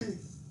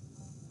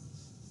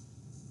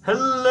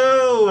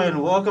Hello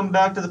and welcome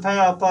back to the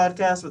Payout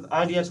Podcast with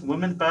IDS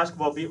women's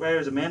basketball beat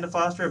writers Amanda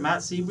Foster,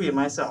 Matt Seabury, and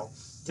myself.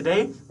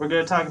 Today, we're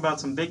going to talk about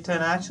some Big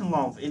Ten action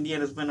along with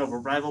Indiana's win over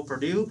rival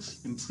Purdue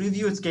and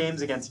preview its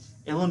games against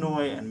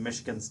Illinois and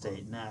Michigan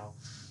State. Now,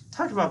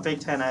 talk about Big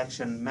Ten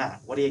action.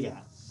 Matt, what do you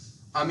got?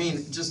 I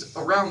mean, just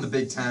around the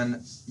Big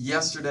Ten,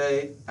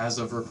 yesterday, as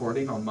of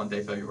recording on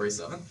Monday, February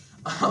 7th,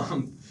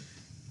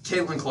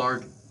 Caitlin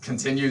Clark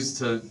continues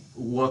to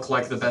look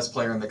like the best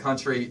player in the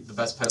country, the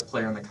best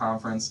player in the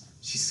conference.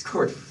 She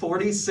scored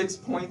 46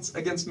 points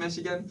against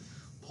Michigan,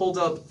 pulled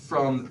up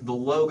from the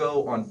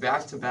logo on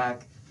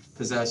back-to-back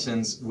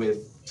possessions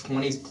with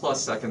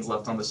 20-plus seconds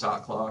left on the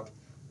shot clock.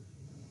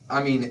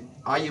 I mean,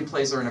 IU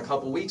plays her in a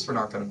couple weeks. We're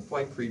not going to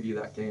quite preview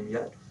that game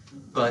yet.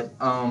 But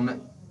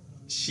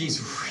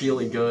she's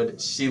really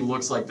good. She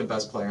looks like the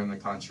best player in the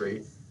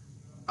country.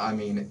 I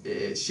mean,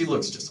 she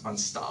looks just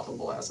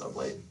unstoppable as of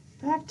late.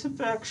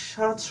 Back-to-back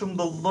shots from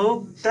the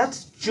low.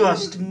 That's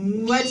just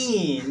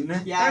mean.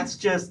 Yeah. That's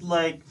just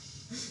like,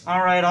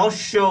 all right, I'll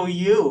show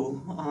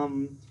you.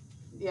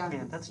 Yeah.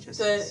 Man, that's just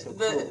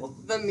The cool.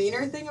 the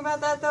meaner thing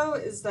about that, though,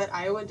 is that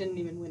Iowa didn't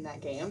even win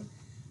that game.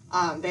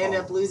 They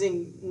ended up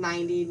losing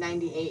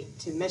 90-98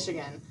 to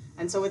Michigan.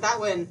 And so with that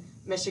win,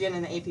 Michigan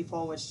in the AP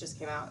poll, which just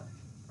came out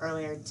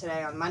earlier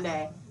today on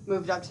Monday,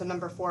 moved up to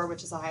number 4,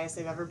 which is the highest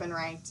they've ever been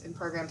ranked in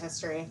program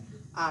history.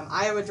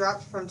 Iowa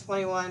dropped from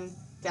 21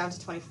 down to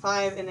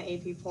 25 in the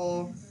AP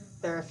poll.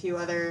 There are a few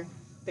other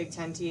Big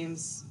Ten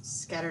teams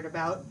scattered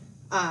about.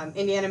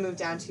 Indiana moved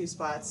down 2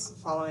 spots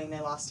following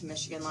they lost to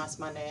Michigan last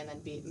Monday and then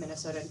beat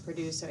Minnesota and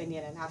Purdue, so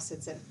Indiana now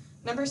sits at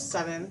number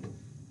 7.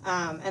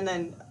 And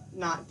then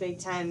not Big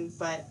Ten,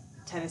 but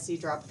Tennessee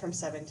dropped from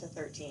 7 to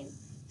 13.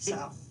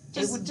 So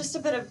just a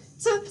bit of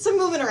some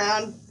moving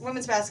around.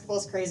 Women's basketball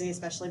is crazy,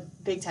 especially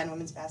Big Ten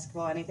women's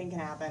basketball. Anything can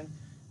happen.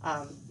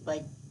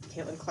 Like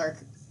Caitlin Clark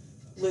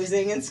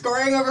losing and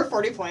scoring over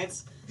 40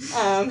 points.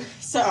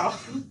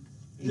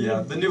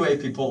 Yeah, the new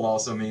AP poll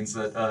also means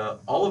that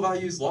all of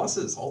IU's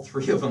losses, all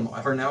 3 of them,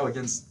 are now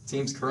against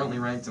teams currently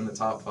ranked in the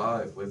top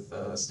 5 with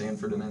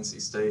Stanford and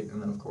NC State,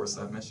 and then, of course,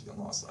 that Michigan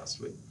loss last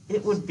week.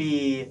 It would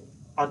be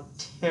a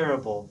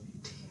terrible,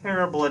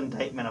 terrible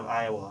indictment of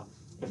Iowa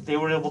if they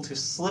were able to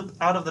slip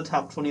out of the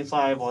top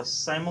 25 while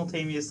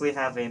simultaneously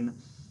having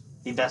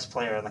the best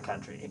player in the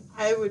country.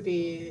 That would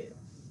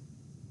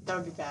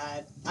be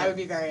bad. I would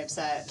be very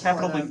upset.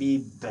 Capital would be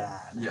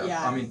bad.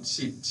 Yeah, I mean,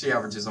 she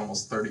averages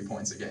almost 30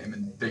 points a game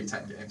in Big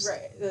Ten games.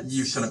 Right.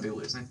 You shouldn't be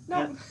losing.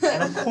 No.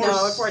 And of course,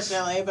 no,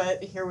 unfortunately,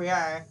 but here we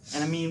are.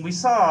 And I mean, we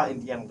saw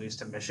Indiana lose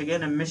to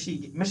Michigan, and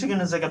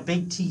Michigan is like a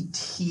Big T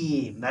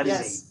team. That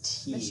is a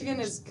team. Michigan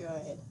is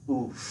good.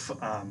 Oof.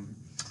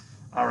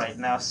 All right,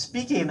 now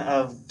speaking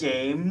of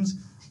games,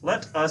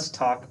 let us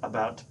talk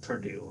about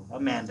Purdue.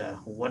 Amanda,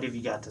 what have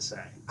you got to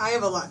say? I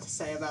have a lot to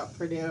say about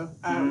Purdue.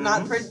 Okay,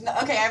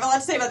 I have a lot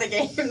to say about the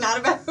game, not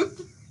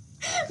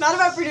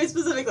about Purdue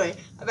specifically.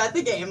 About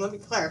the game, let me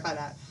clarify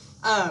that.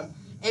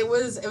 It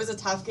was a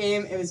tough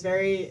game. It was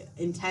very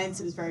intense.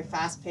 It was very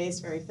fast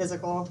paced, very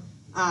physical.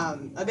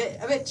 A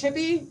bit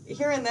chippy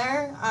here and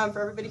there.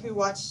 For everybody who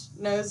watched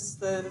knows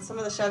some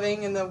of the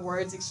shoving and the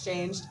words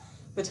exchanged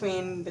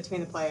between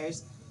the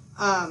players.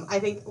 I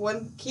think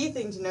one key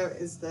thing to note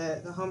is the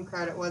home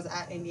crowd. It was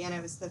at Indiana.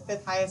 It was the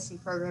 5th highest in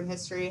program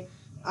history.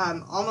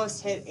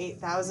 Almost hit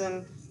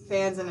 8,000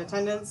 fans in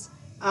attendance.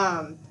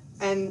 And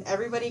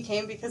everybody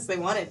came because they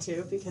wanted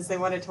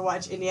to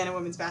watch Indiana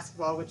women's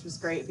basketball, which was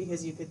great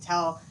because you could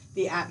tell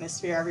the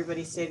atmosphere.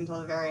 Everybody stayed until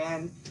the very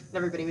end, and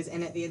everybody was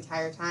in it the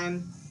entire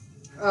time.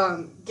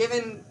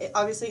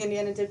 Obviously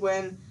Indiana did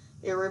win,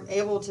 they were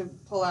able to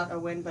pull out a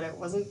win, but it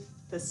wasn't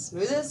the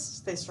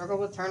smoothest. They struggled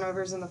with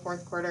turnovers in the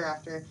 4th quarter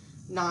after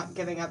not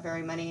giving up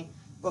very many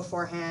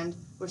beforehand,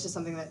 which is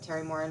something that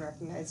Terry Morin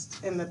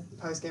recognized in the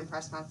post-game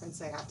press conference.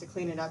 They have to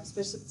clean it up.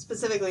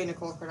 Specifically,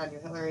 Nicole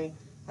Cordano-Hillary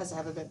has to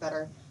have a bit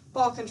better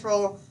ball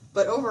control.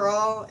 But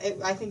overall,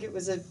 I think it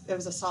was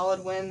a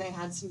solid win. They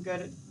had some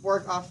good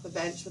work off the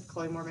bench with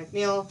Chloe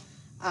Moore-McNeil.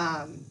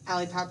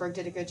 Allie Papberg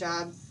did a good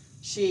job.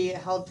 She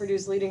held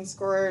Purdue's leading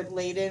scorer,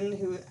 Layden,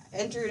 who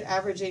entered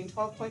averaging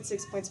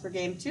 12.6 points per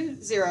game to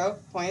 0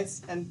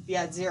 points, and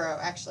 0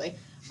 actually,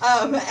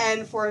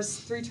 and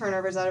forced 3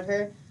 turnovers out of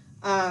her.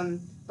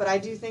 But I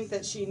do think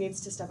that she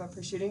needs to step up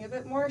her shooting a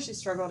bit more. She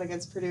struggled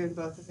against Purdue in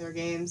both of their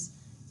games,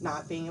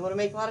 not being able to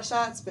make a lot of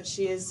shots, but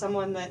she is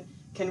someone that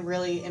can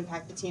really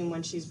impact the team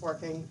when she's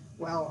working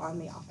well on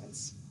the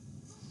offense.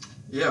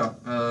 Yeah,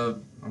 I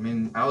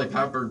mean, Allie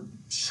Papberg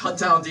shut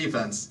down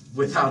defense,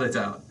 without a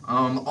doubt.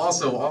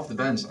 Also, off the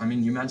bench, I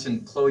mean, you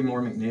mentioned Chloe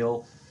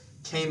Moore-McNeil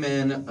came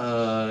in,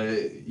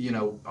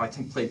 I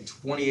think played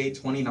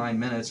 29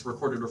 minutes,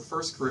 recorded her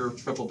first career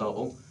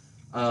triple-double,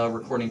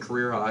 recording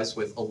career highs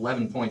with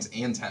 11 points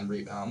and 10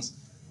 rebounds.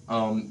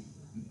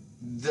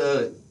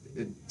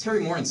 Terry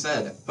Morin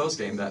said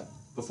post-game that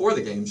before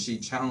the game, she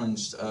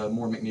challenged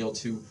Moore-McNeil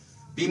to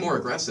be more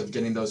aggressive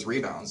getting those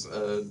rebounds.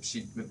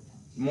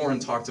 Morin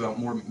talked about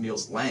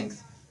Moore-McNeil's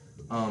length,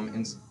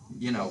 and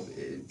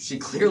she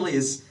clearly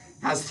is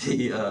has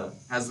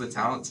the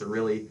talent to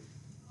really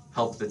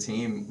help the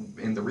team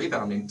in the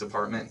rebounding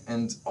department,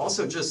 and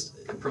also just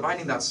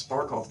providing that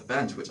spark off the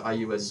bench, which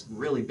IU has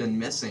really been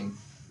missing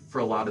for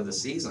a lot of the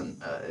season.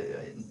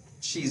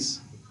 She's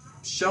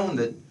shown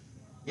that,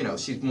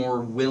 she's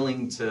more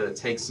willing to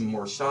take some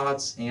more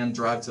shots and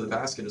drive to the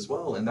basket as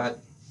well, and that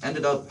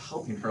ended up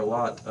helping her a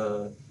lot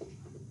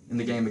in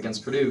the game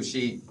against Purdue.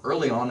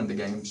 Early on in the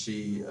game,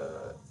 she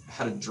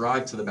had a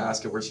drive to the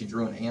basket where she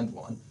drew an and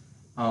one,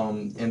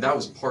 and that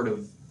was part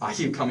of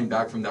IU coming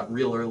back from that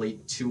real early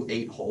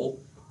 2-8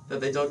 hole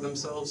that they dug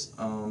themselves.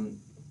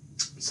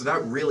 So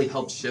that really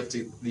helped shift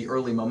the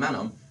early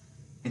momentum.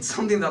 And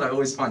something that I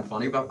always find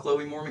funny about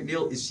Chloe Moore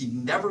McNeil is she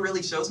never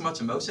really shows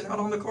much emotion out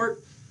on the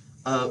court.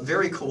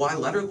 Very Kawhi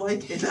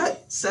Leonard-like in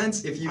that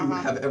sense. If you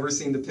have ever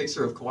seen the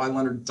picture of Kawhi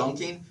Leonard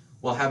dunking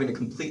while having a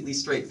completely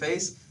straight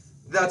face,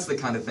 that's the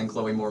kind of thing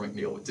Chloe Moore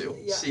McNeil would do.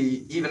 Yeah.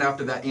 She, even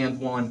after that and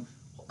one,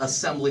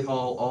 Assembly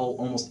Hall,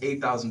 almost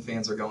 8,000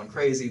 fans are going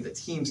crazy, the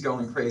team's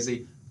going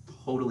crazy,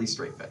 totally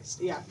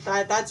straight-faced. Yeah,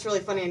 that's really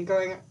funny. And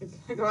going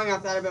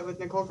off that a bit with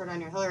Nicole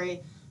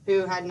Cardano-Hillary,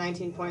 who had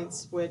 19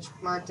 points, which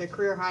marked a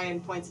career high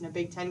in points in a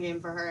Big Ten game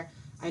for her.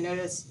 I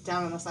noticed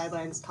down on the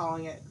sidelines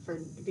calling it for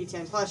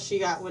B10 Plus,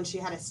 when she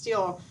had a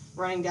steal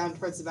running down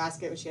towards the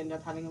basket, which she ended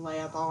up having a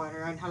layup all on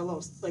her own, had a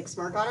little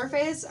smirk on her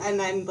face, and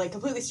then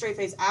completely straight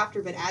face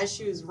after, but as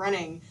she was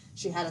running,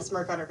 she had a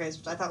smirk on her face,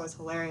 which I thought was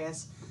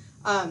hilarious.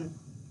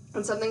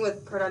 And something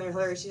with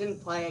Cardano-Hillary, she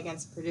didn't play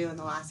against Purdue in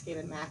the last game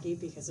at Mackey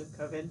because of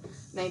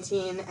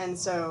COVID-19, and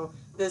so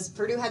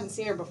Purdue hadn't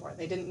seen her before.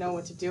 They didn't know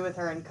what to do with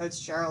her, and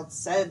Coach Gerald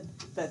said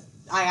that,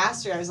 I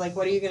asked her, I was like,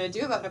 what are you going to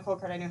do about Nicole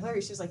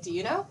Cardano-Hillary? She was like, do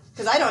you know?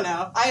 Because I don't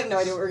know. I have no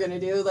idea what we're going to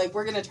do.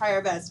 We're going to try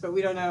our best, but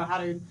we don't know how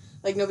to,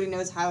 nobody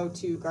knows how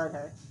to guard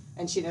her,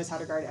 and she knows how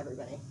to guard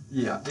everybody.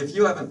 Yeah, if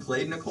you haven't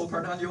played Nicole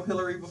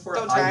Cardano-Hillary before,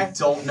 I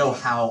don't know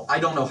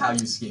how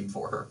you scheme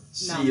for her.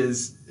 No.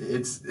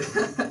 It's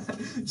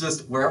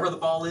just wherever the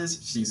ball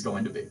is, she's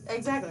going to be.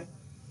 Exactly.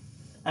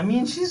 I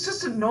mean, she's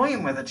just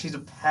annoying with it. She's a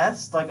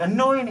pest.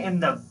 Annoying in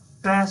the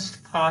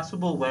best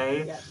possible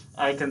way. Yeah.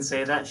 I can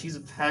say that. She's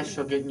a pest.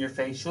 She'll get in your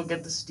face. She'll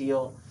get the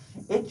steal.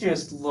 It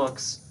just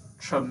looks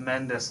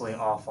tremendously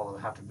awful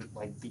to have to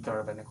be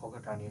guarded by Nicole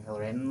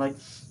Cardano-Hillary. And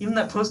even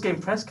that post-game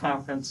press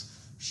conference,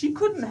 she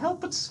couldn't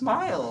help but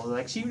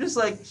smile. She just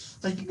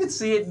you could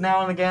see it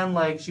now and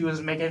again. She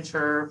was making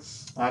sure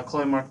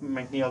Chloe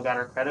McNeil got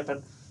her credit,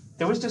 but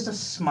there was just a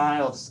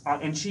smile,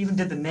 and she even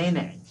did the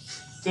nay-nay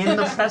in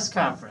the press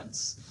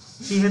conference.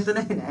 She hit the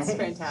nay-nay. It's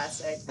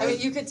fantastic. I mean,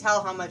 you could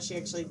tell how much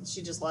she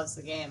just loves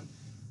the game.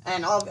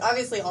 And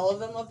obviously all of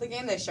them love the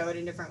game. They show it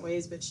in different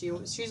ways, but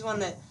she's one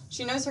that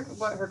she knows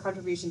what her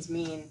contributions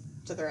mean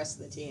to the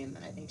rest of the team,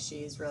 and I think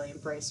she's really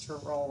embraced her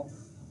role.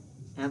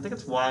 And I think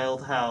it's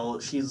wild how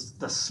she's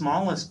the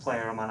smallest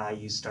player among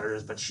IU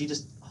starters, but she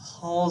just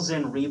hauls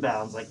in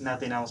rebounds like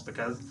nothing else,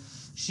 because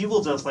she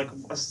will just,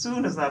 as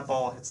soon as that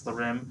ball hits the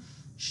rim,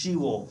 she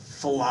will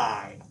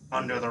fly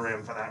under the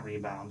rim for that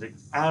rebound,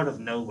 out of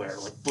nowhere,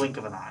 blink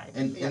of an eye.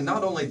 And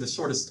not only the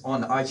shortest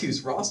on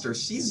IU's roster,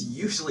 she's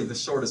usually the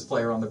shortest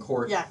player on the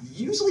court. Yeah.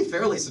 Usually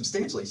fairly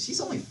substantially. She's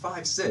only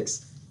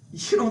 5'6".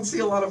 You don't see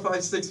a lot of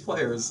 5'6"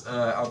 players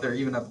out there,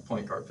 even at the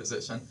point guard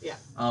position. Yeah.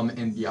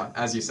 And yeah,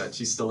 as you said,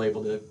 she's still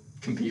able to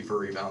compete for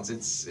rebounds.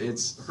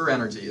 It's her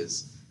energy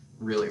is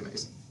really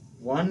amazing.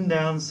 One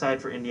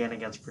downside for Indiana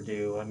against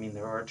Purdue, I mean,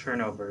 there are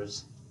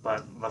turnovers,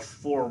 but the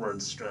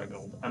forwards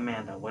struggled.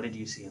 Amanda, what did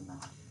you see in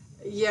that?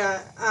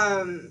 Yeah,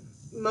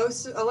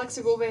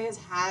 Alexa Gulbe has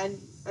had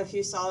a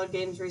few solid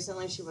games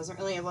recently. She wasn't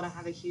really able to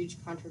have a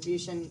huge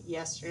contribution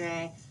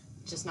yesterday,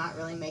 just not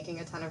really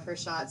making a ton of her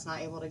shots, not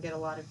able to get a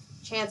lot of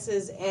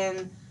chances.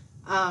 And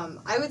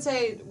I would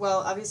say, well,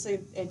 obviously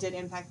it did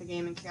impact the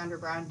game, and Keandra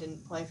Brown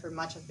didn't play for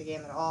much of the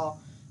game at all.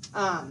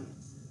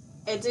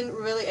 It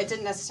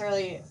didn't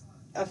necessarily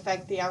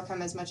affect the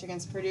outcome as much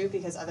against Purdue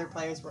because other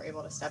players were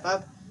able to step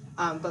up.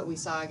 But we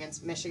saw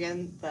against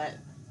Michigan that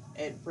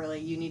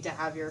you need to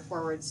have your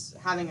forwards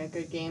having a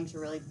good game to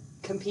really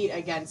compete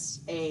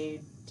against a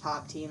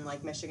top team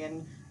like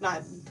Michigan.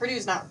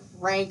 Purdue's not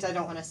ranked. I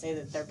don't want to say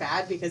that they're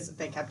bad because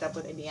they kept up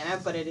with Indiana,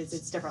 but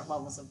it's different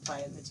levels of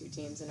play in the two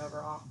teams and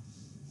overall.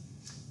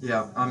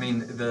 Yeah, I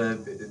mean,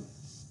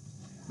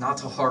 not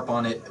to harp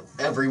on it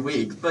every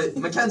week, but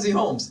Mackenzie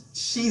Holmes,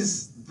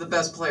 she's the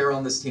best player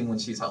on this team when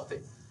she's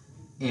healthy.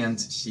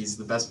 And she's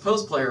the best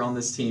post player on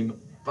this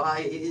team by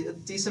a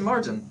decent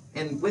margin.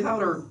 And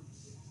without her,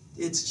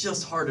 it's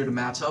just harder to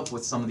match up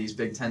with some of these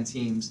Big Ten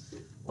teams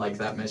like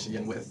that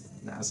Michigan with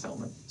Naz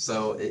Hillman.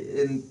 So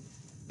it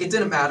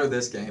didn't matter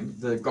this game.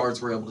 The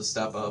guards were able to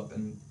step up,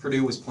 and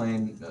Purdue was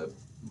playing a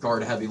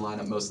guard-heavy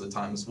lineup most of the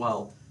time as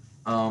well.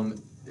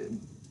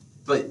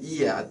 But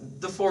yeah,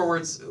 the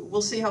forwards,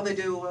 we'll see how they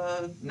do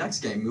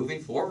next game,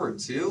 moving forward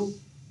to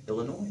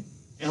Illinois.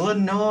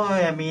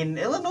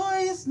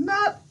 Illinois is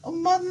not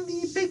among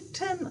the Big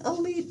Ten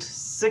elite.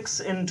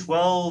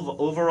 6-12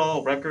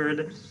 overall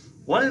record.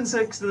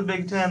 1-6 in the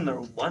Big Ten. Their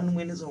one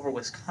win is over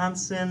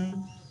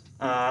Wisconsin.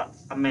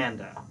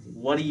 Amanda,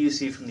 what do you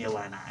see from the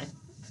Illini?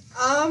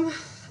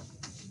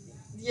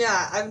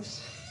 Yeah, I'm.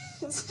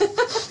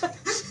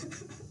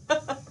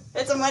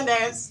 It's a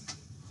Monday.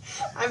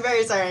 I'm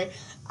very sorry.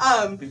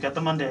 We've got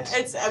the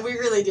Mondays. We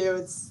really do.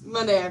 It's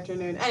Monday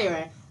afternoon.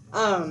 Anyway,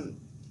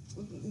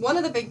 one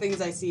of the big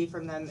things I see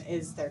from them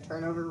is their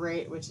turnover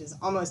rate, which is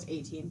almost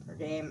 18 per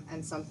game,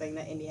 and something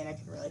that Indiana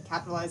can really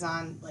capitalize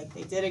on, like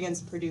they did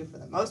against Purdue for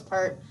the most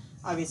part.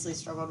 Obviously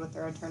struggled with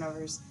their own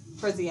turnovers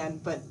towards the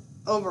end, but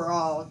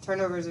overall,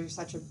 turnovers are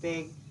such a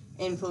big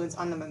influence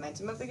on the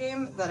momentum of the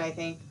game that I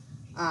think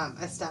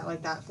a stat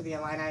like that for the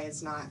Illini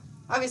is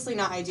obviously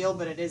not ideal,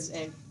 but it is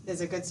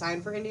a good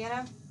sign for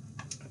Indiana.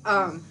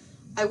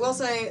 I will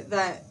say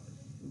that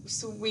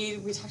we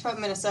talked about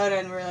Minnesota,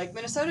 and we're like,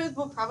 Minnesota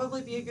will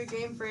probably be a good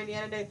game for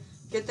Indiana to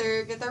get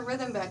their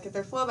rhythm back, get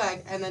their flow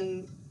back, and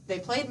then they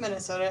played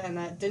Minnesota, and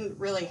that didn't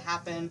really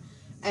happen.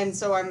 And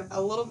so I'm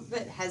a little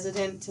bit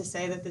hesitant to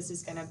say that this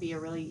is going to be a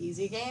really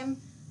easy game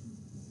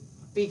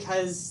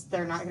because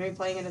they're not going to be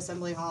playing at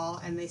Assembly Hall,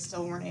 and they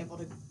still weren't able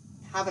to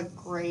have a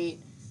great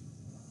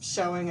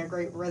showing, a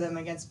great rhythm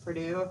against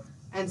Purdue.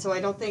 And so I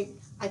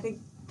think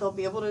they'll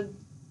be able to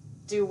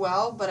do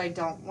well, but I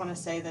don't want to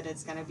say that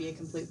it's going to be a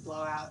complete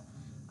blowout.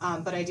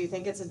 But I do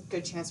think it's a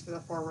good chance for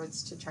the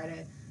forwards to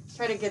try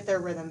to get their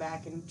rhythm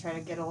back and try to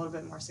get a little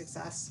bit more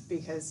success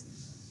because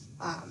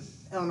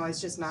Illinois is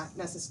just not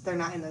they're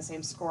not in the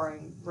same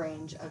scoring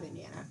range of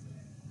Indiana.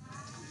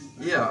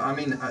 Yeah, I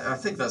mean, I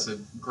think that's a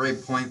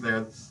great point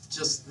there.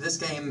 Just this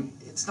game,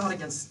 it's not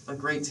against a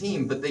great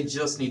team, but they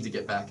just need to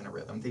get back in a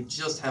rhythm. They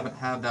just haven't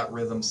had that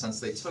rhythm since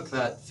they took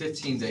that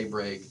 15-day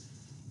break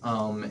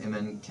and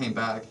then came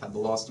back, had the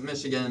loss to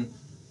Michigan,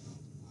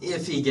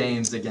 iffy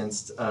games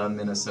against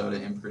Minnesota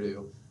and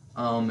Purdue.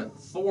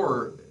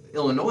 For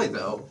Illinois,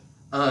 though,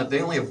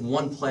 they only have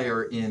one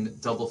player in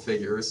double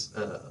figures,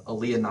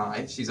 Aaliyah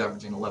Nye. She's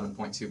averaging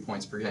 11.2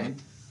 points per game.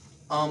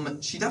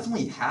 She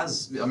definitely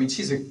has, I mean,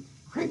 she's a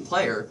great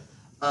player.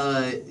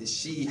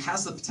 She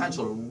has the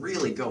potential to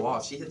really go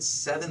off. She hit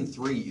 7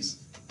 threes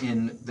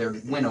in their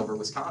win over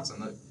Wisconsin,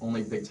 the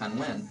only Big Ten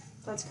win.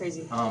 That's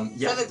crazy.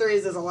 Yeah. 7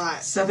 threes is a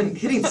lot.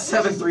 Hitting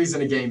 7 threes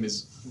in a game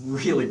is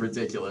really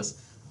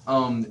ridiculous.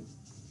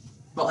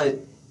 But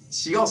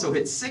she also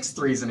hit 6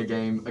 threes in a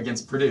game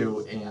against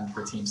Purdue, and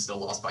her team still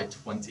lost by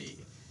 20.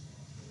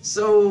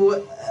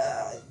 So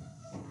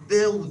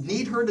they'll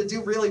need her to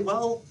do really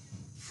well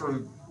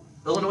for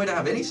Illinois to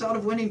have any shot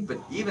of winning, but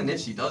even if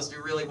she does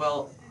do really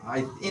well,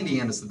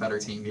 Indiana's the better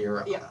team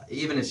here. Yeah.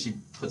 Even if she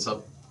puts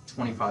up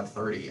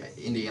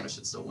 25-30, Indiana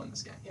should still win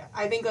this game. Yeah,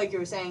 I think like you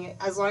were saying,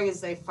 as long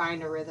as they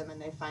find a rhythm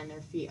and they find their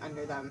feet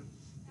under them,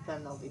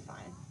 then they'll be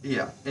fine.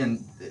 Yeah,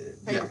 and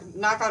yeah.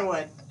 Knock on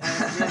wood,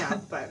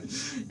 but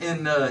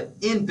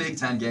in Big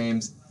Ten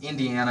games,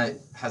 Indiana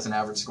has an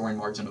average scoring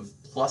margin of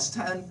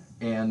 +10,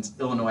 and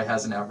Illinois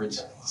has an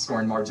average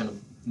scoring margin of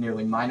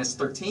nearly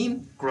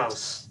 -13.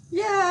 Gross.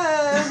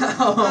 Yeah.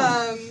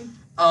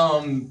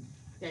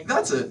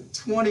 That's a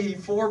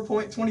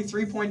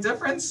 23-point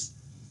difference.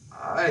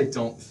 I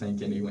don't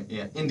think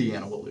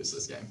Indiana will lose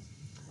this game.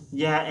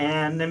 Yeah,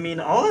 and I mean,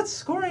 all that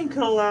scoring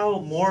could allow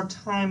more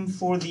time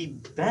for the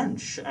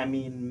bench. I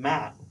mean,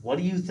 Matt, what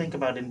do you think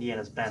about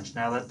Indiana's bench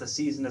now that the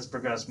season has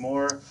progressed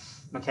more?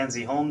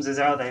 Mackenzie Holmes is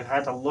out. They've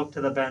had to look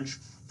to the bench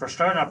for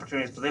starting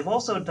opportunities, but they've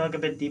also dug a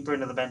bit deeper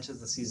into the bench as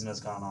the season has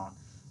gone on.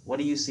 What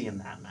do you see in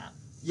that, Matt?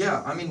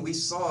 Yeah, I mean, we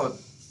saw,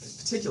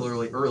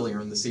 particularly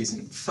earlier in the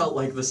season, felt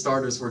like the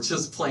starters were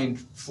just playing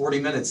 40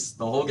 minutes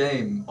the whole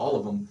game, all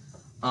of them.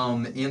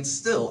 And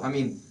still, I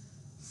mean,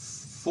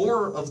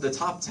 4 of the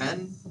top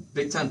 10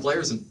 Big Ten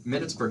players in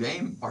minutes per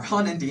game are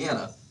on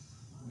Indiana.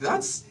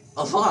 That's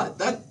a lot.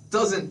 That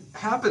doesn't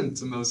happen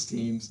to most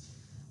teams.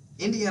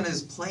 Indiana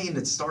is playing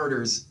its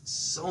starters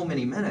so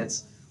many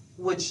minutes,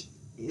 which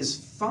is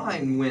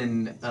fine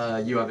when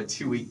you have a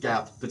 2-week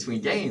gap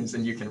between games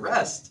and you can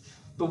rest.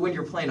 But when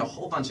you're playing a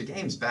whole bunch of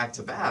games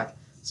back-to-back,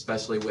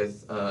 especially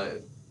with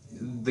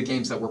the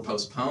games that were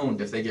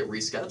postponed, if they get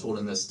rescheduled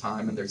in this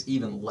time and there's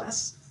even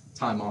less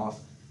time off,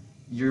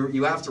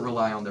 you have to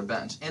rely on their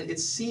bench. And it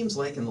seems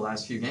like in the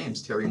last few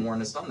games, Terry Morin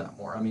has done that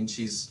more. I mean,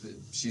 she's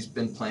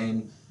been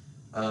playing,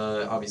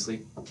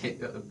 obviously,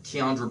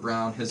 Keandra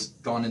Brown has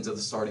gone into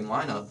the starting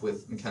lineup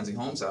with Mackenzie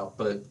Holmes out,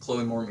 but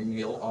Chloe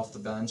Moore-McNeil off the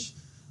bench,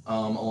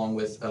 along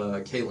with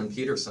Caitlin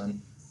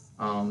Peterson,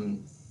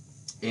 and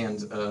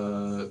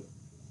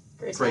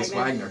Grace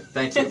Wagner.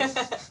 Thank you.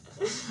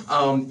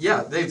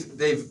 Yeah,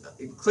 they've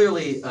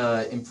clearly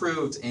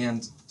improved,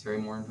 and Terry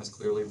Morin has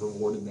clearly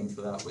rewarded them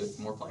for that with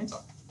more playing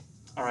time.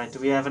 All right, do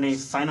we have any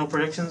final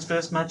predictions for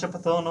this matchup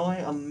with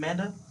Illinois,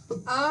 Amanda?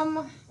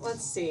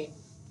 Let's see.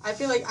 I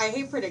feel like I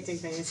hate predicting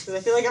things because I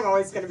feel like I'm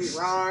always going to be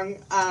wrong,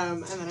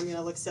 and then I'm going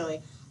to look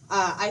silly.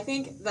 I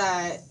think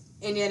that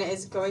Indiana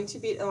is going to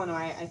beat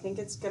Illinois. I think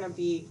it's going to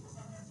be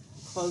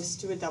close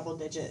to a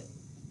double-digit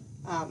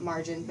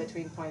margin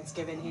between points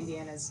given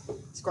Indiana's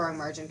scoring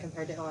margin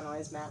compared to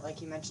Illinois', Matt,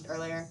 like you mentioned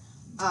earlier.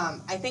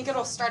 I think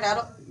it'll start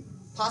out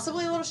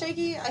possibly a little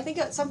shaky. I think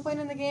at some point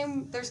in the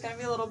game there's going to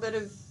be a little bit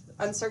of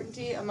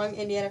uncertainty among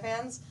Indiana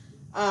fans.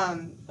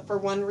 For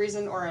one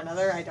reason or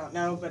another, I don't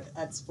know, but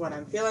that's what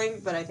I'm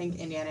feeling. But I think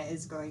Indiana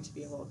is going to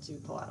be able to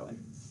pull out a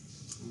win.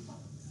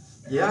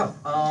 Yeah,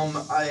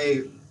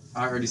 I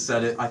already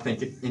said it. I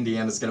think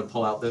Indiana's going to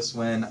pull out this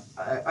win.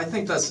 I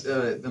think that's,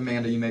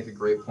 Amanda, you make a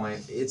great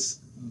point. It's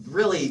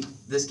really,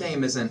 this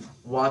game isn't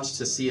watch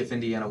to see if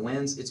Indiana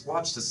wins. It's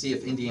watch to see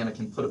if Indiana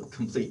can put a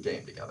complete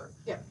game together.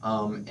 Yeah.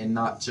 And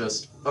not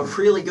just a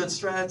really good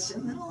stretch,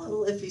 and then a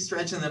little iffy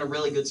stretch, and then a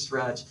really good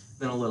stretch,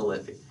 then a little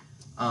iffy.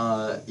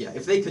 Yeah,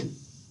 if they could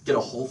get a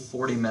whole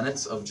 40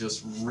 minutes of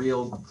just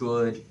real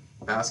good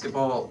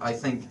basketball, I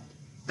think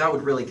that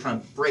would really kind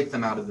of break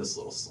them out of this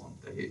little slump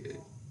they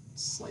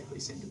slightly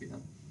seem to be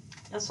in.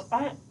 Yes,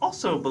 I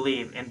also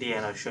believe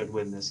Indiana should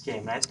win this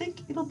game. And I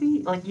think it'll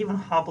be, like, even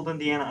hobbled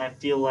Indiana, I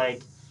feel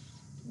like,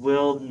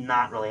 will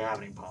not really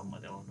have any problem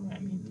with Illinois. I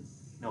mean,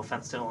 no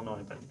offense to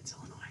Illinois, but it's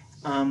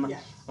Illinois. Yeah.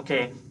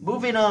 Okay,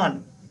 moving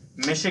on.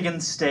 Michigan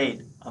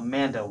State.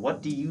 Amanda,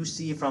 what do you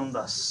see from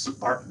the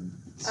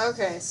Spartans?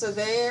 Okay, so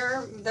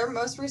their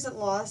most recent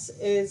loss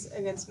is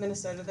against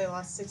Minnesota. They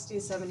lost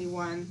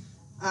 60-71.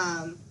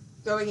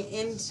 Going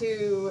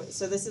into,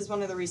 so this is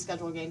one of the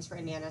rescheduled games for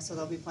Indiana, so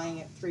they'll be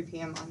playing at 3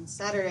 p.m. on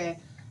Saturday.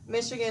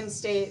 Michigan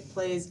State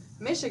plays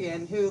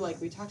Michigan, who, like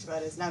we talked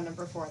about, is now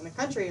number 4 in the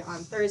country,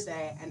 on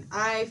Thursday, and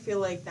I feel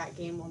like that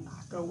game will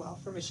not go well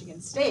for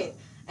Michigan State.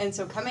 And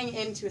so coming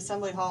into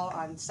Assembly Hall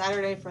on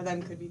Saturday for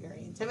them could be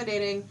very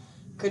intimidating,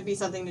 could be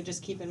something to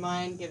just keep in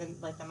mind, given,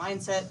 like, the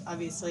mindset.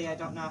 Obviously, I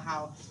don't know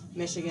how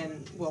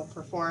Michigan will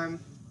perform,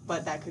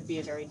 but that could be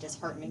a very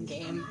disheartening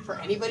game for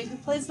anybody who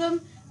plays them.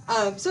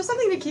 So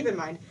something to keep in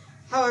mind.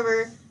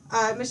 However,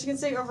 Michigan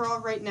State overall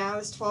right now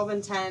is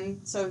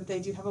 12-10, so they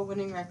do have a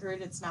winning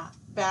record. It's not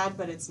bad,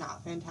 but it's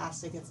not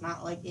fantastic. It's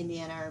not like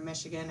Indiana or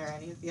Michigan or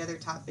any of the other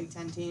top Big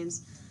Ten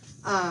teams.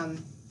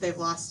 They've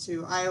lost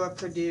to Iowa,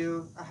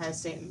 Purdue, Ohio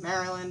State, and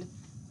Maryland.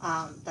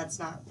 That's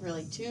not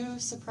really too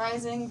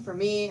surprising for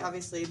me.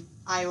 Obviously,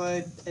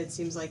 Iowa, it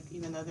seems like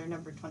even though they're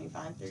number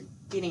 25, they're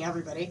beating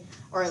everybody,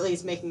 or at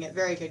least making it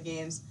very good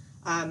games.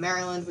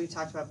 Maryland, we've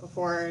talked about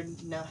before,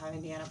 know how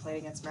Indiana played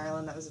against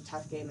Maryland. That was a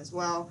tough game as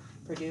well.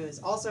 Purdue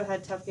has also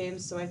had tough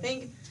games. So I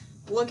think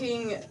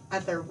looking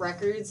at their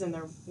records and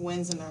their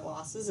wins and their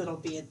losses, it'll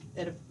be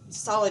a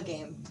solid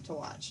game to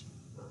watch.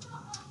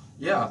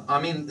 Yeah, I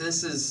mean,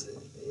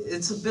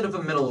 it's a bit of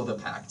a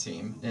middle-of-the-pack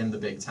team in the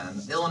Big Ten.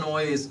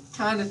 Illinois is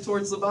kind of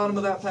towards the bottom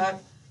of that pack.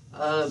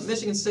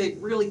 Michigan State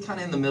really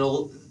kind of in the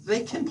middle.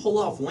 They can pull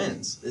off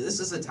wins. This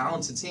is a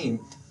talented team.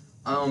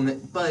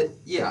 But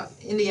yeah,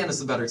 Indiana's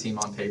the better team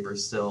on paper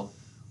still.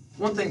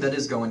 One thing that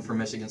is going for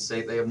Michigan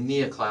State, they have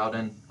Nia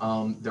Clouden,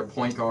 their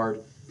point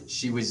guard.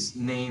 She was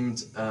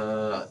named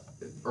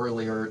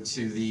earlier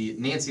to the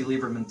Nancy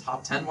Lieberman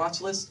Top 10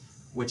 watch list,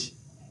 which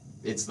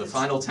it's the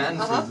final 10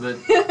 for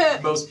the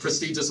most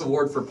prestigious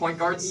award for point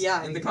guards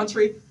in the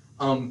country.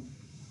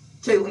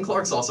 Caitlin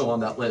Clark's also on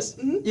that list.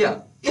 Mm-hmm.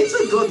 Yeah, it's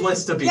a good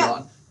list to be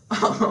on.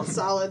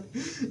 Solid.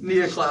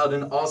 Nia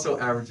Clouden also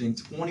averaging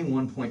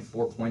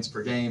 21.4 points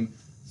per game,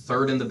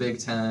 3rd in the Big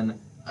Ten,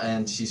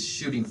 and she's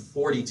shooting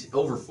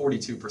over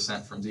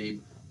 42% from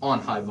deep on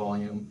high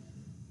volume.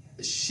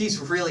 She's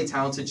really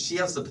talented. She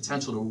has the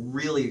potential to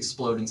really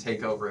explode and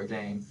take over a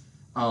game.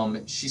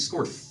 She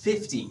scored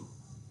 50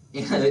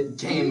 in a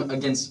game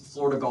against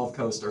Florida Gulf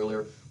Coast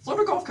earlier.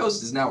 Florida Gulf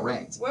Coast is now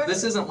ranked.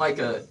 This isn't like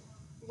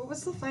What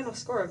was the final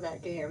score of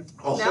that game?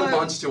 a whole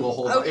bunch to a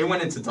whole bunch. It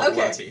went into double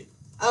OT.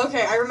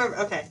 Okay, I remember.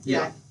 Okay,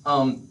 yeah.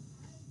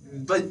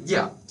 But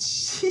yeah,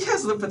 she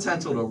has the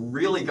potential to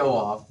really go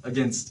off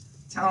against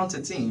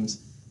talented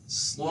teams.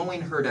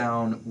 Slowing her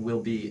down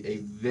will be a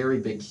very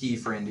big key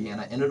for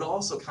Indiana, and it'll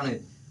also kind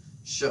of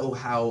show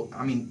how,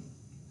 I mean,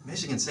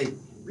 Michigan State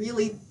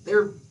really,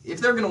 if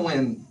they're going to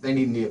win, they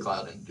need Nia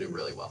Clouden to do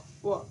really well.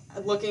 Well,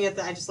 looking at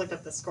I just looked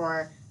up the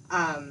score.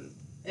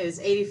 It was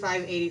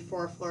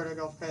 85-84 Florida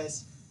Gulf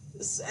Coast,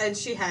 and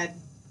she had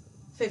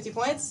 50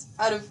 points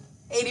out of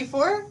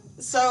 84.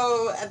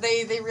 So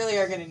they really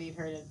are going to need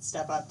her to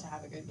step up to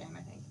have a good game,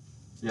 I think.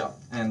 Yeah,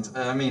 and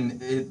I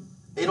mean,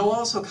 it'll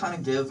also kind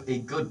of give a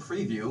good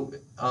preview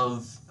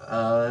of,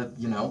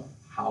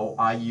 how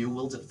IU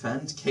will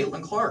defend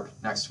Caitlin Clark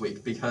next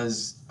week,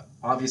 because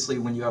obviously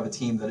when you have a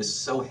team that is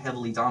so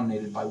heavily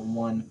dominated by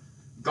one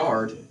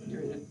guard,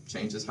 it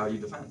changes how you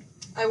defend.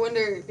 I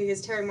wonder,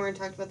 because Terry Moore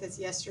talked about this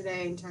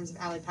yesterday in terms of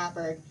Ali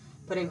Patberg,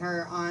 putting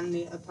her on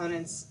the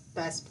opponent's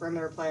best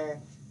perimeter player,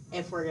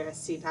 if we're going to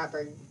see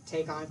Patberg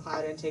take on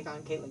Clouden, take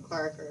on Caitlin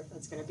Clark, or if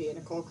that's going to be a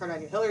Nicole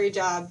Cardano-Hillary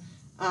job.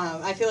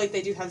 I feel like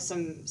they do have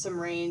some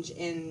range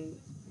in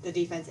the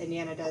defense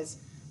Indiana does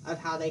of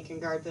how they can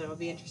guard, but it'll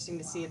be interesting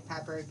to see if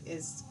Patberg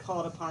is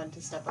called upon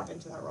to step up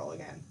into that role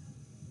again.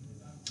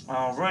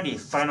 Alrighty,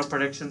 final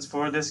predictions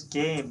for this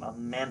game,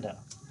 Amanda.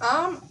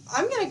 I'm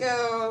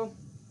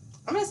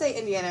gonna say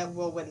Indiana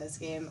will win this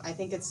game. I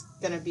think it's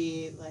gonna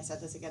be, I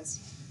said this against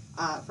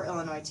for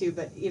Illinois too,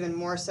 but even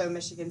more so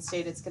Michigan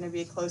State. It's gonna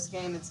be a close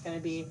game. It's gonna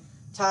be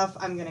tough.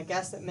 I'm gonna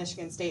guess that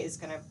Michigan State is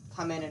gonna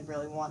come in and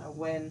really want to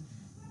win.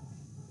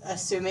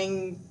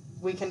 Assuming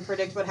we can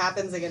predict what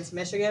happens against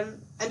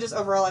Michigan, and just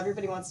overall,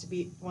 everybody wants to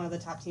beat one of the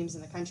top teams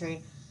in the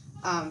country.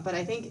 But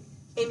I think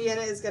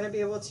Indiana is going to be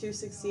able to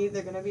succeed.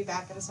 They're going to be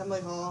back at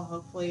Assembly Hall,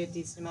 hopefully a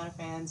decent amount of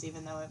fans,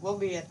 even though it will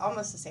be at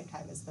almost the same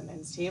time as the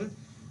men's team,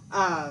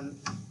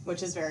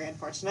 which is very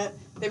unfortunate.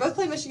 They both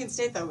play Michigan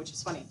State, though, which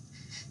is funny.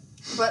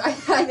 But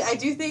I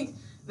do think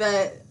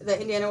that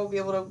Indiana will be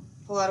able to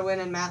pull out a win,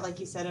 and Matt, like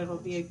you said, it'll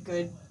be a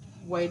good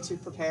way to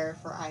prepare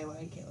for Iowa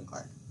and Caitlin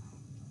Clark.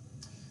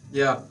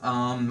 Yeah,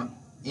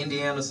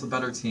 Indiana's the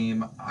better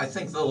team. I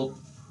think they'll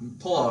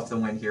pull off the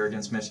win here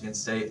against Michigan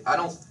State. I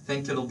don't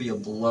think it'll be a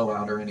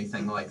blowout or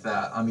anything like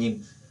that. I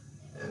mean,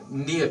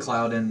 Nia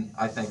Clouden,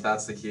 I think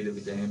that's the key to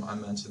the game. I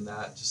mentioned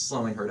that, just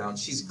slowing her down.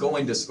 She's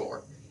going to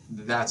score.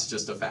 That's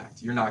just a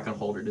fact. You're not going to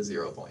hold her to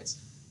 0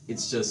 points.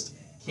 It's just,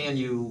 can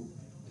you,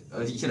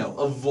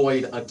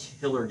 avoid a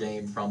killer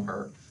game from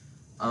her?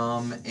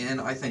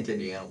 And I think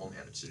Indiana will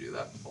manage to do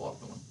that and pull off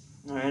the win.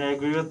 All right, I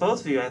agree with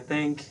both of you. I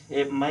think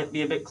it might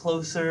be a bit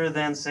closer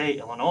than, say,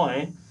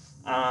 Illinois,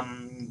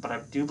 but I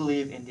do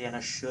believe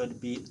Indiana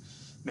should beat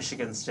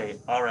Michigan State.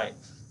 All right,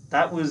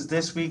 that was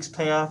this week's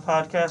Payoff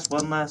Podcast.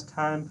 One last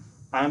time,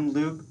 I'm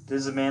Luke,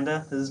 this is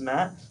Amanda, this is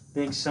Matt.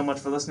 Thanks so much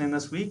for listening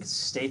this week.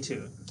 Stay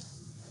tuned.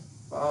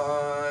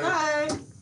 Bye. Bye.